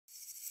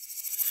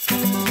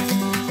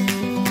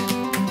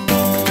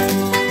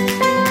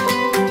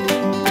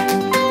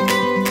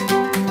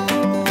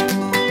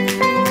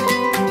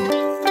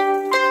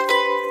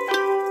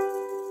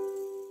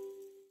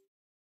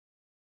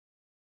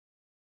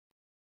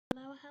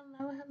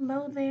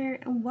Hello there,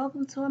 and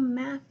welcome to a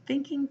Math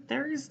Thinking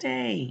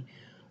Thursday.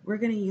 We're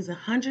going to use a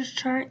hundreds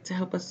chart to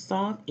help us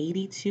solve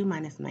 82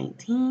 minus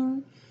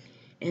 19.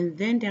 And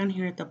then down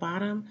here at the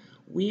bottom,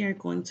 we are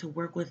going to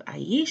work with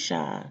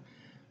Aisha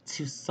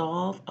to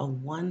solve a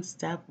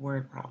one-step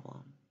word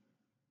problem.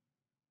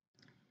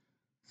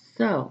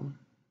 So,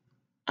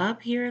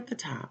 up here at the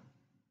top,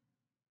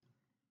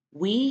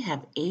 we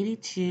have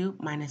 82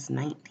 minus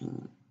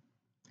 19.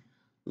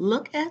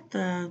 Look at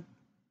the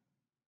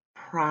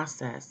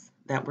process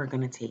that we're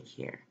going to take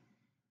here.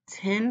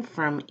 10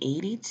 from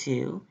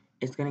 82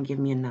 is going to give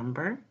me a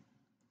number. I'm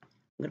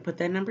going to put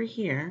that number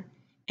here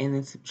and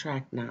then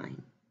subtract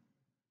 9.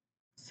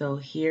 So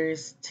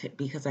here's,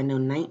 because I know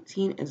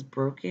 19 is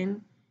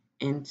broken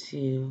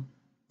into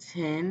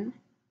 10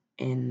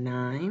 and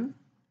 9.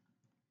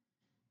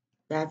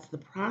 That's the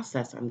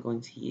process I'm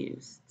going to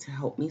use to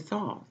help me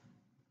solve.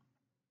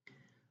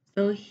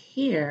 So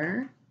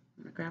here,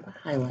 I'm going to grab a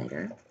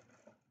highlighter.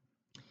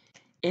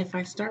 If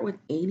I start with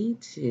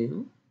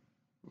 82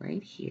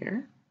 right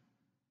here,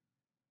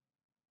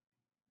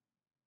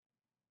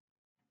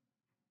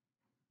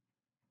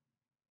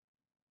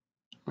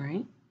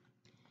 right?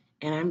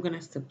 And I'm going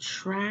to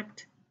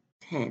subtract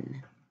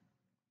 10.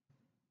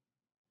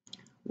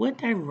 What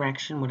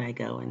direction would I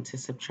go in to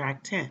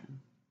subtract 10?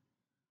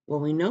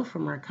 Well, we know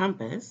from our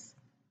compass,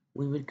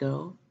 we would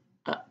go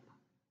up.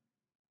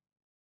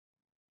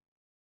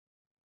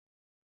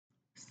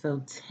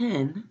 So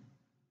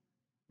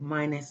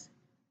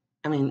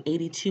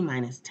 82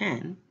 minus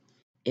 10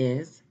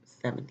 is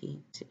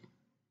 72.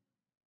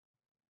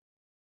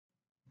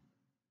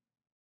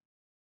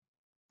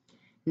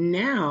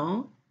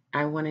 Now,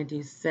 I want to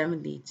do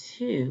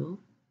 72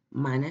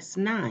 minus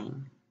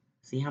 9.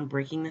 See how I'm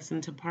breaking this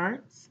into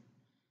parts?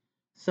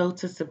 So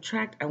to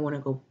subtract, I want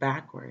to go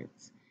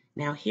backwards.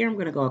 Now here I'm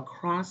going to go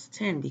across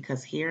 10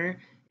 because here,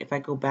 if I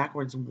go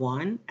backwards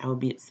 1, I would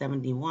be at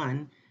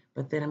 71,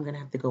 but then I'm going to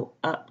have to go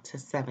up to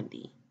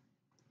 70.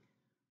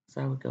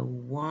 So I would go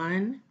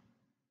 1,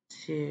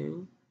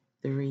 2,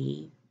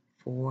 3,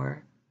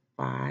 4,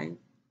 5,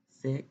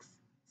 6,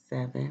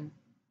 7,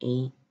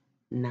 8,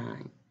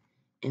 9.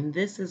 And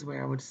this is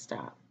where I would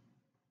stop,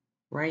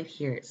 right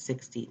here at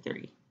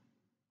 63.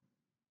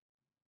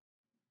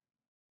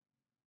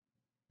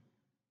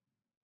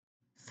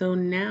 So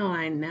now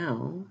I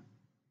know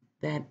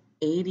that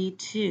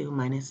 82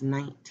 minus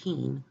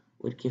 19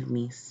 would give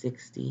me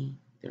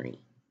 63.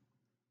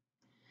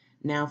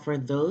 Now, for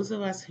those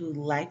of us who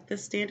like the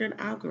standard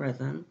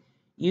algorithm,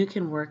 you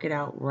can work it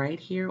out right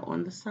here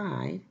on the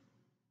side,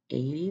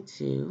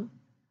 82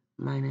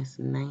 minus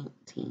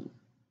 19,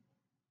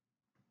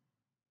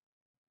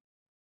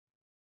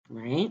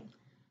 right?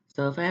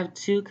 So if I have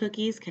 2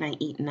 cookies, can I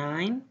eat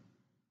 9?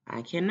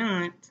 I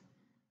cannot.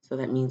 So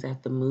that means I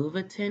have to move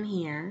a 10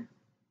 here.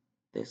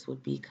 This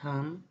would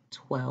become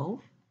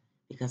 12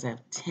 because I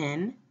have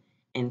 10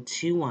 and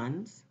 2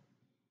 ones.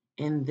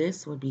 And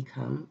this would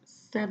become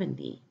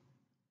 70.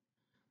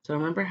 So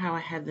remember how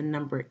I had the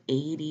number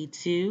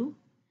 82?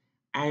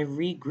 I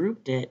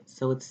regrouped it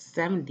so it's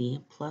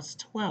 70 plus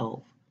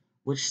 12,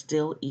 which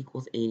still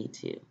equals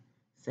 82.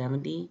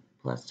 70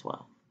 plus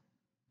 12.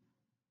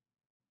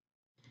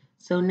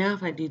 So now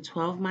if I do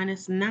 12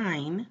 minus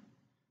 9,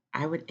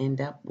 I would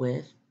end up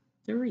with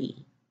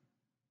 3.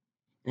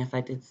 And if I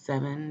did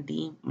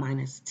 70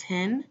 minus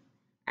 10,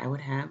 I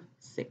would have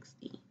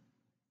 60.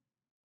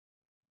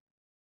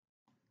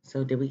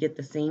 So did we get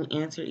the same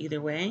answer either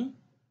way?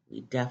 We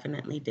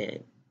definitely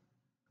did.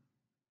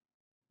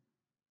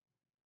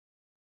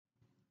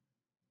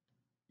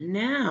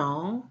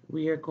 Now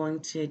we are going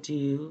to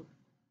do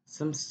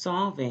some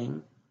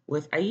solving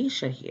with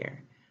Aisha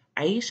here.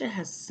 Aisha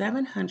has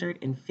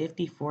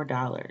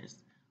 $754.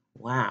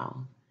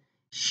 Wow.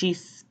 She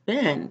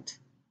spent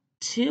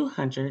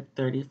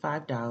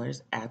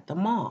 $235 at the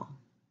mall.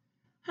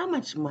 How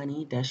much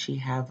money does she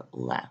have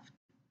left?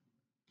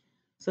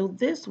 So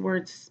this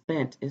word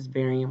spent is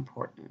very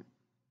important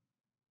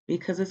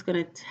because it's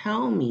going to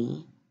tell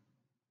me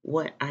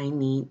what I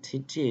need to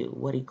do,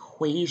 what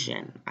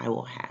equation I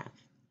will have.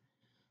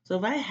 So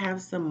if I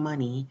have some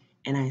money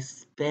and I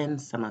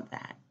spend some of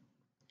that,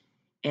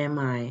 am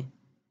I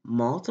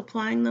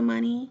multiplying the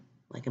money?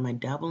 Like, am I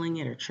doubling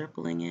it or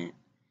tripling it?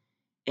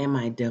 Am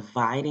I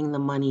dividing the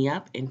money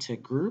up into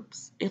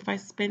groups if I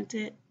spent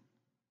it?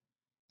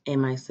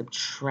 Am I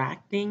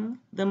subtracting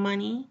the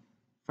money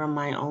from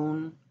my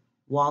own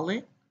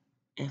wallet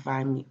if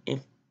I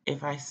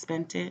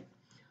spent it?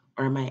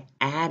 Or am I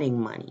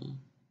adding money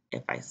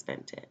if I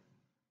spent it?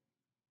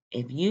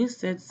 If you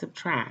said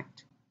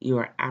subtract, you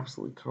are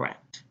absolutely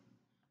correct.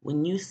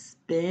 When you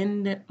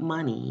spend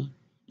money,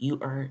 you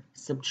are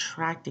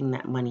subtracting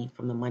that money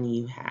from the money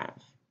you have.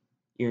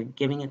 You're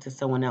giving it to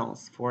someone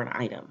else for an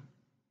item.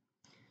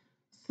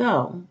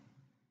 So,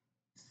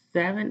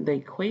 the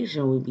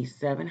equation would be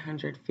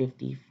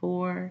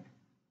 754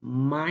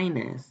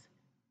 minus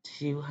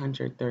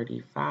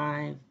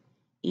 235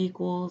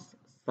 equals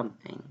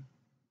something.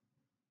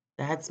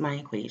 That's my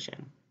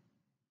equation.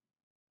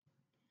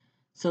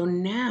 So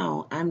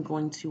now I'm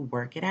going to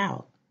work it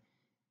out.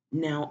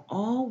 Now,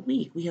 all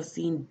week we have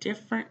seen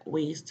different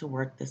ways to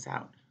work this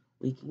out.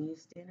 We can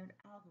use standard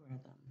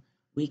algorithm.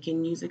 We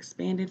can use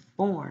expanded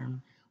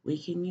form. We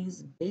can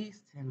use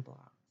base 10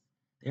 blocks.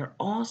 There are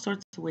all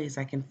sorts of ways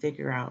I can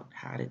figure out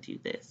how to do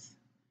this.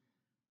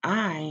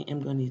 I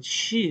am going to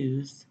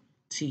choose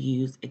to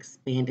use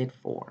expanded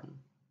form.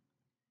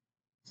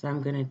 So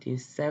I'm going to do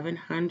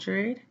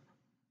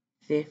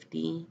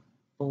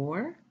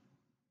 754,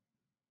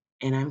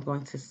 and I'm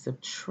going to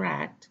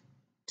subtract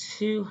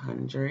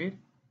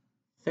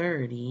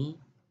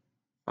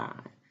 235.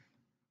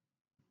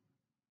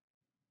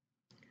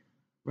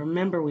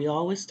 Remember, we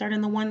always start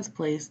in the ones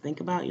place.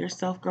 Think about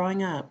yourself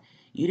growing up.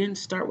 You didn't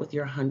start with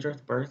your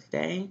 100th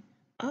birthday.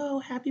 Oh,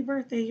 happy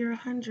birthday, you're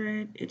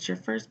 100. It's your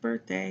first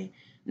birthday.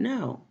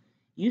 No,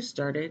 you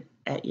started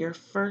at your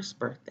first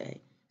birthday.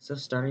 So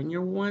start in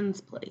your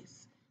ones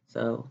place.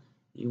 So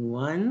you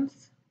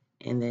ones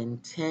and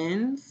then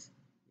tens.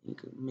 You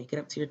can make it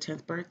up to your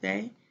 10th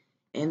birthday.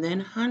 And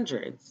then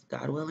hundreds.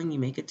 God willing, you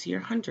make it to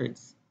your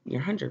hundreds,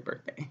 your 100th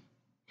birthday.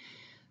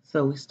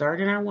 So we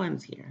start in our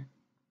ones here.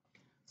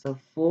 So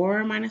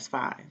 4 minus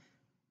 5.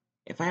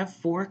 If I have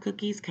 4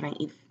 cookies, can I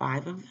eat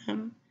 5 of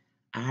them?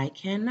 I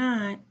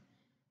cannot.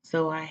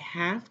 So I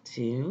have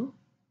to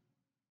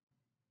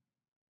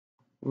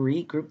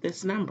regroup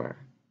this number.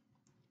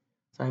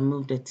 So I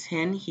moved a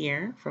 10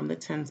 here from the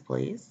tens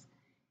place,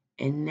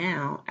 and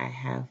now I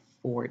have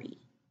 40.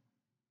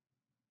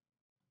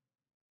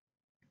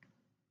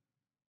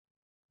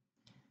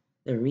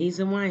 The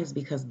reason why is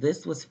because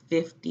this was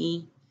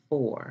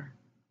 54.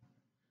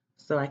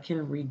 So I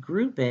can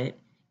regroup it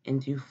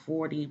and do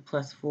 40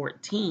 plus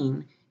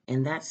 14,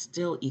 and that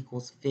still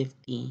equals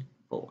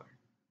 54.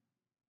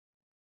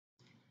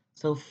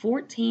 So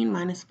 14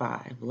 minus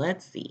 5,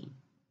 let's see.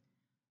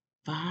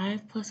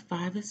 5 plus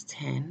 5 is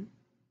 10,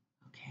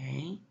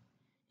 okay?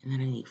 And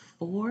then I need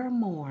 4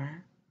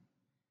 more.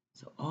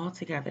 So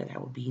altogether, that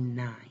would be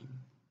 9.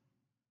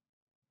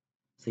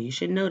 So you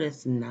should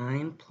notice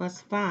 9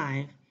 plus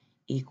 5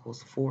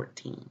 equals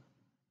 14.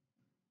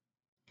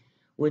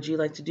 Would you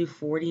like to do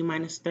 40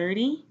 minus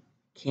 30?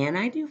 Can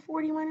I do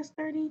 40 minus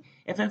 30?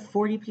 If I have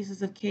 40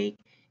 pieces of cake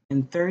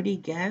and 30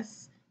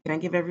 guests, can I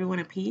give everyone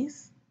a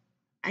piece?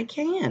 I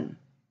can.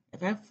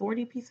 If I have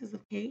 40 pieces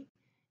of cake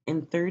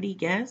and 30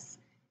 guests,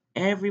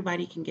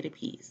 everybody can get a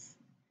piece.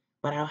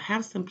 But I'll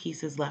have some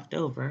pieces left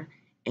over,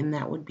 and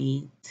that would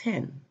be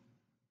 10.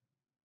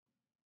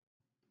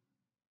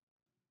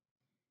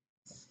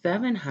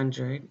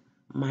 700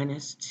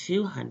 minus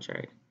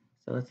 200.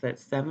 So it's that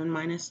 7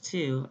 minus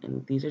 2,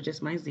 and these are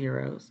just my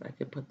zeros, so I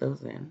could put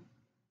those in,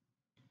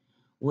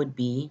 would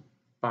be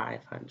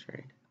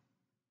 500.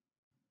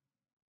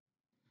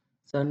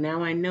 So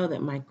now I know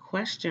that my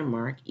question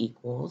mark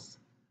equals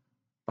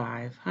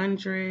 5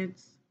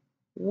 hundreds,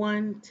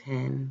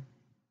 110,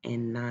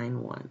 and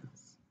 9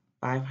 ones.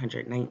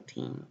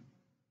 519.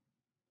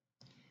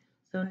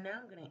 So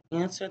now I'm going to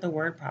answer the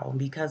word problem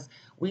because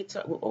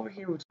over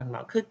here we're talking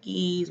about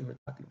cookies, we're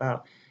talking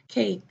about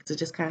cake to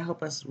just kind of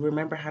help us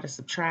remember how to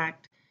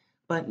subtract.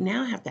 But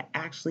now I have to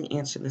actually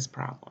answer this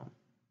problem.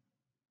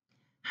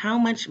 How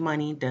much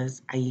money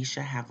does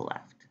Aisha have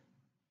left?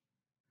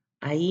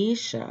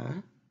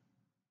 Aisha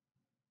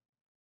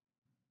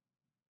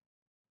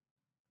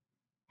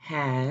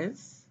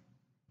has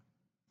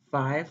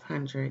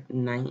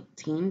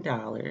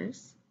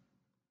 $519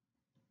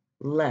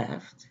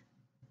 left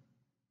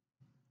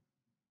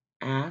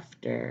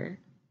after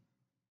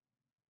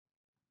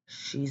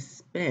she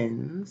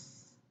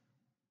spends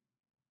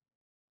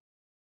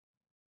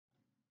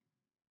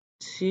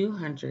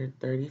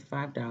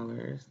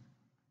 $235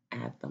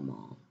 at the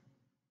mall.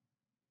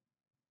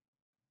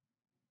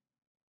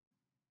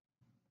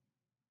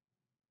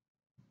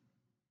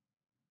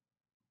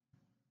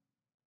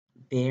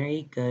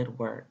 Very good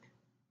work.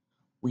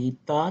 We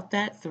thought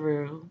that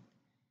through.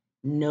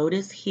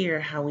 Notice here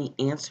how we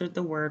answered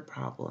the word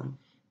problem.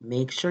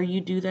 Make sure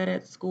you do that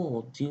at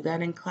school. Do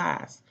that in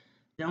class.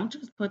 Don't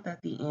just put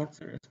that the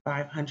answer is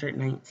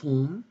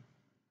 519.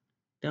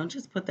 Don't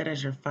just put that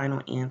as your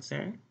final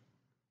answer.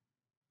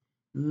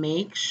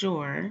 Make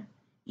sure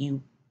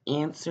you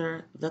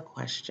answer the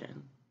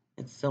question.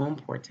 It's so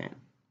important.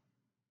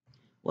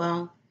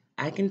 Well,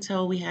 I can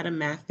tell we had a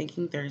Math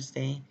Thinking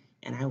Thursday,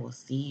 and I will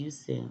see you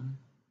soon.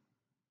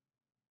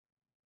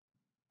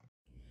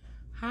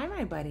 Hi,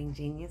 my budding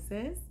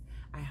geniuses.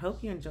 I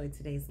hope you enjoyed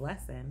today's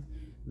lesson.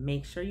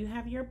 Make sure you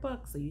have your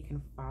book so you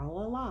can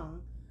follow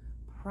along.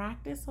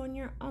 Practice on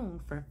your own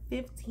for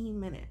 15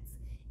 minutes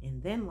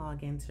and then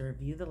log in to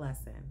review the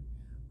lesson.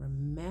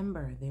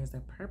 Remember, there's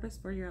a purpose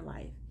for your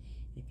life.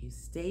 If you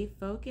stay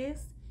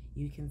focused,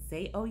 you can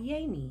say,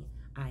 Oyemi,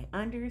 I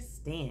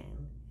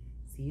understand.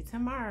 See you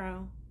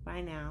tomorrow.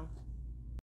 Bye now.